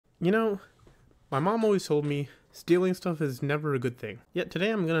You know, my mom always told me stealing stuff is never a good thing. Yet today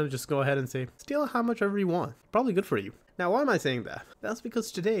I'm gonna just go ahead and say, steal how much ever you want. Probably good for you. Now, why am I saying that? That's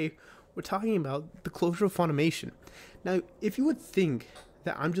because today we're talking about the closure of Funimation. Now, if you would think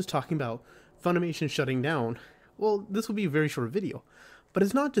that I'm just talking about Funimation shutting down, well, this will be a very short video. But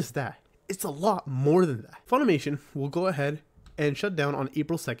it's not just that. It's a lot more than that. Funimation will go ahead and shut down on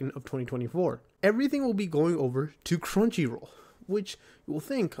April 2nd of 2024. Everything will be going over to Crunchyroll, which you will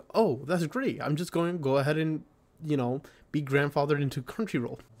think, oh, that's great. I'm just going to go ahead and, be grandfathered into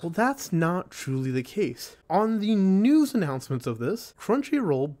Crunchyroll. Well, that's not truly the case. On the news announcements of this,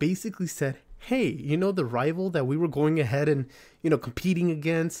 Crunchyroll basically said, hey, the rival that we were going ahead and, competing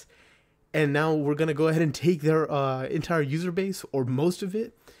against, and now we're going to go ahead and take their entire user base, or most of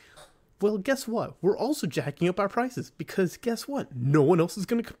it. Well, guess what? We're also jacking up our prices, because guess what? No one else is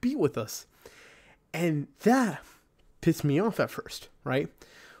going to compete with us. And that pissed me off at first, right?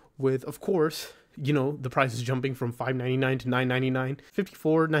 With, of course, the prices jumping from $5.99 to $9.99,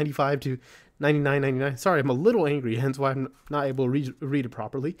 $54.95 to $99.99. Sorry, I'm a little angry, hence why I'm not able to read it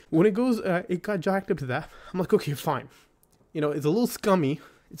properly. When it got jacked up to that, I'm like, okay, fine. It's a little scummy.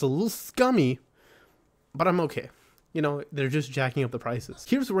 It's a little scummy, but I'm okay. They're just jacking up the prices.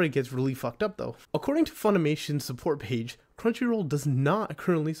 Here's where it gets really fucked up though. According to Funimation's support page, Crunchyroll does not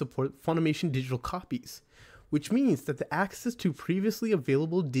currently support Funimation digital copies, which means that the access to previously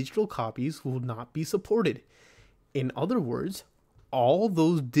available digital copies will not be supported. In other words, all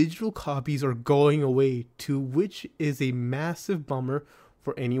those digital copies are going away, to which is a massive bummer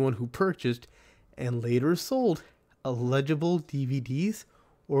for anyone who purchased and later sold illegible DVDs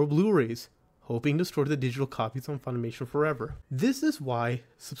or Blu-rays, hoping to store the digital copies on Funimation forever. This is why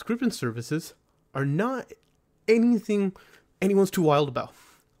subscription services are not anything anyone's too wild about.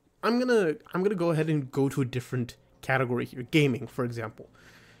 I'm gonna go ahead and go to a different category here. Gaming, for example.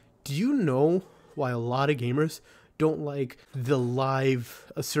 Do you know why a lot of gamers don't like the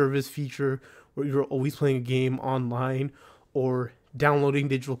live service feature where you're always playing a game online or downloading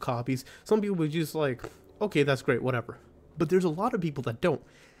digital copies? Some people are just like, okay, that's great, whatever. But there's a lot of people that don't.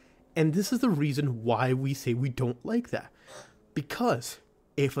 And this is the reason why we say we don't like that. Because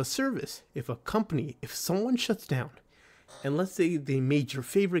if a service, if a company, if someone shuts down, and let's say they made your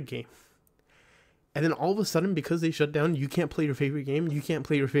favorite game, and then all of a sudden, because they shut down, you can't play your favorite game, you can't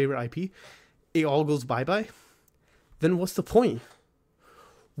play your favorite IP, it all goes bye-bye, then what's the point?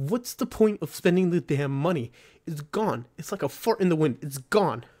 What's the point of spending the damn money? It's gone. It's like a fart in the wind. It's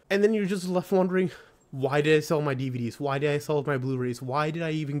gone. And then you're just left wondering, why did I sell my DVDs? Why did I sell my Blu-rays? Why did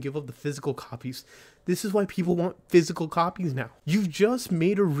I even give up the physical copies? This is why people want physical copies now. You've just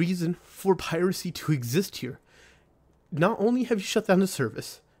made a reason for piracy to exist here. Not only have you shut down the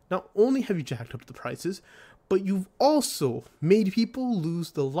service, not only have you jacked up the prices, but you've also made people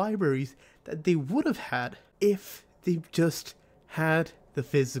lose the libraries that they would have had if they just had the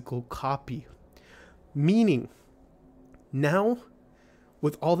physical copy. Meaning, now,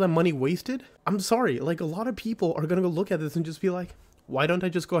 with all that money wasted, I'm sorry, like a lot of people are gonna go look at this and just be like, why don't I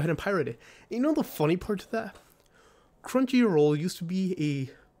just go ahead and pirate it? And the funny part to that? Crunchyroll used to be a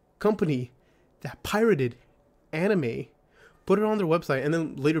company that pirated anime, put it on their website, and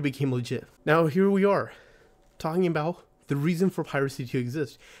then later became legit. Now here we are, talking about the reason for piracy to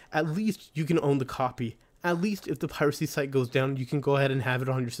exist. At least you can own the copy. At least if the piracy site goes down, you can go ahead and have it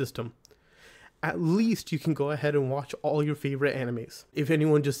on your system. At least you can go ahead and watch all your favorite animes. If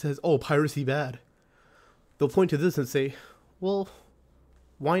anyone just says, oh, piracy bad, they'll point to this and say, well,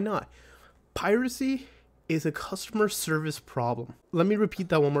 why not? Piracy is a customer service problem. Let me repeat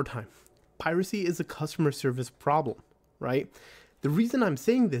that one more time. Piracy is a customer service problem, right? The reason I'm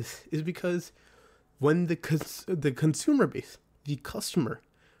saying this is because when the consumer base, the customer,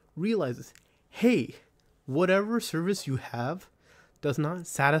 realizes, hey, whatever service you have does not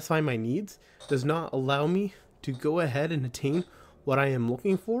satisfy my needs, does not allow me to go ahead and attain what I am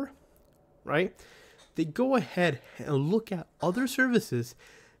looking for, right? They go ahead and look at other services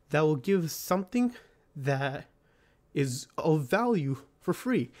that will give something that is of value for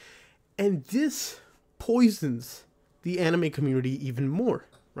free. And this poisons the anime community even more,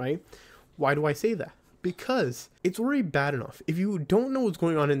 right? Why do I say that? Because it's already bad enough. If you don't know what's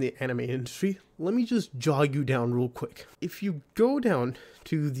going on in the anime industry, let me just jog you down real quick. If you go down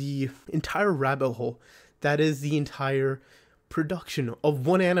to the entire rabbit hole, that is the entire production of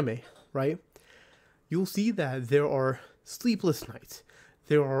one anime, right? You'll see that there are sleepless nights.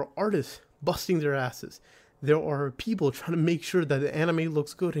 There are artists busting their asses. There are people trying to make sure that the anime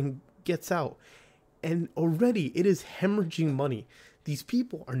looks good and gets out. And already it is hemorrhaging money. These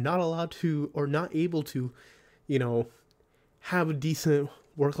people are not allowed to, or not able to, have a decent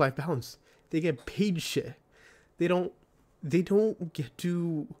work-life balance. They get paid shit. They don't get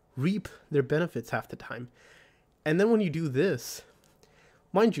to reap their benefits half the time. And then when you do this,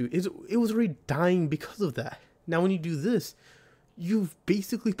 mind you, it was already dying because of that. Now when you do this, you've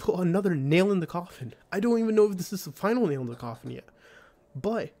basically put another nail in the coffin. I don't even know if this is the final nail in the coffin yet.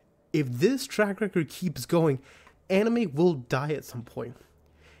 But if this track record keeps going, anime will die at some point.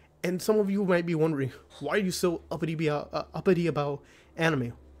 And some of you might be wondering, why are you so uppity about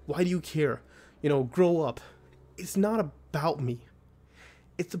anime? Why do you care? You know, grow up. It's not about me.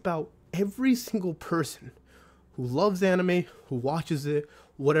 It's about every single person who loves anime, who watches it,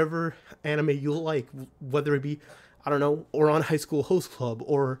 whatever anime you like, whether it be, I don't know, or on High School Host Club,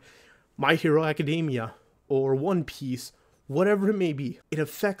 or My Hero Academia, or One Piece, whatever it may be. It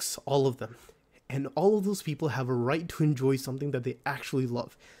affects all of them. And all of those people have a right to enjoy something that they actually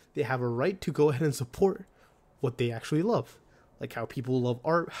love. They have a right to go ahead and support what they actually love. Like how people love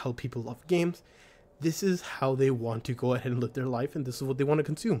art, how people love games. This is how they want to go ahead and live their life, and this is what they want to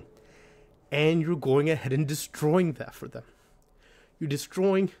consume. And you're going ahead and destroying that for them. You're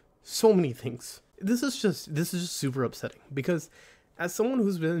destroying so many things. This is just super upsetting, because as someone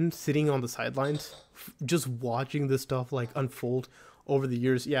who's been sitting on the sidelines, just watching this stuff like unfold over the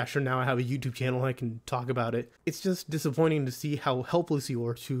years, yeah, sure, now I have a YouTube channel, I can talk about it. It's just disappointing to see how helpless you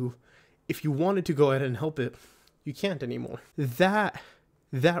are to, if you wanted to go ahead and help it, you can't anymore. That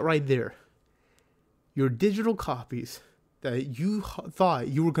right there, your digital copies that you thought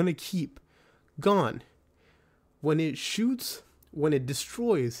you were gonna keep, gone. When it shoots, when it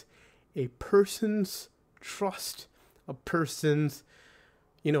destroys a person's trust, a person's,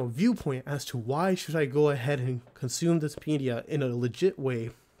 you know, viewpoint as to why should I go ahead and consume this media in a legit way,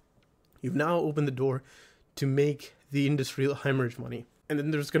 you've now opened the door to make the industry hemorrhage money. And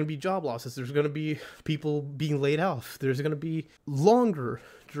then there's going to be job losses. There's going to be people being laid off. There's going to be longer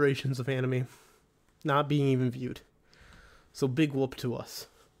durations of anime not being even viewed. So big whoop to us,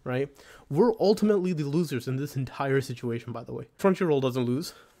 right? We're ultimately the losers in this entire situation, by the way. Crunchyroll doesn't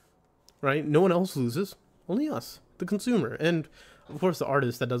lose, right? No one else loses. Only us, the consumer. And of course, the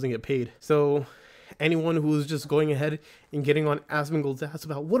artist that doesn't get paid. So anyone who is just going ahead and getting on Asmongold's ass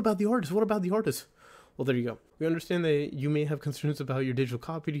about, what about the artist? What about the artist? Well, there you go. We understand that you may have concerns about your digital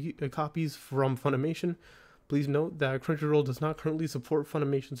copies from Funimation. Please note that Crunchyroll does not currently support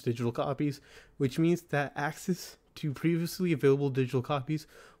Funimation's digital copies, which means that access to previously available digital copies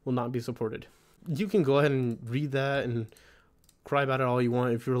will not be supported. You can go ahead and read that and cry about it all you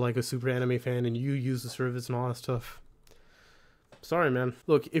want if you're like a super anime fan and you use the service and all that stuff. Sorry, man.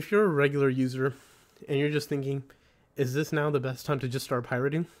 Look, if you're a regular user and you're just thinking, is this now the best time to just start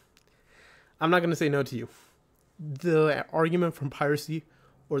pirating? I'm not going to say no to you. The argument from piracy,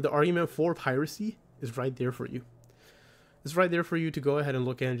 or the argument for piracy, is right there for you. It's right there for you to go ahead and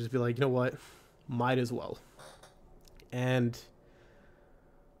look at and just be like, you know what? Might as well. And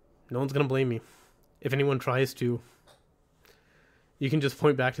no one's going to blame me. If anyone tries to, you can just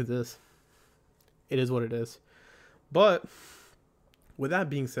point back to this. It is what it is. But with that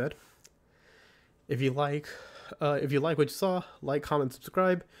being said, if you like what you saw, like, comment,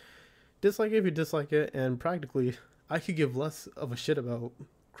 subscribe. Dislike it if you dislike it, and practically, I could give less of a shit about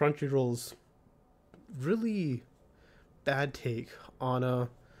Crunchyroll's really bad take on a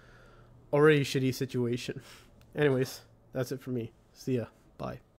already shitty situation. Anyways, that's it for me. See ya. Bye.